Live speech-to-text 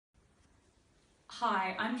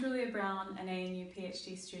Hi, I'm Julia Brown, an ANU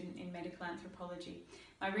PhD student in medical anthropology.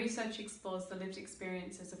 My research explores the lived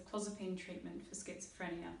experiences of clozapine treatment for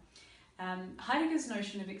schizophrenia. Heidegger's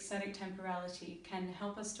notion of ecstatic temporality can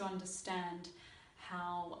help us to understand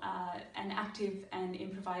how an active and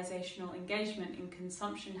improvisational engagement in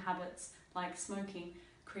consumption habits like smoking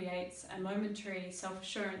creates a momentary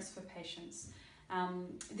self-assurance for patients.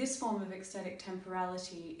 This form of ecstatic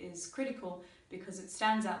temporality is critical because it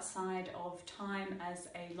stands outside of time as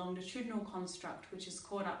a longitudinal construct which is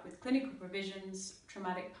caught up with clinical provisions,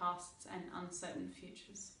 traumatic pasts and uncertain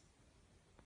futures.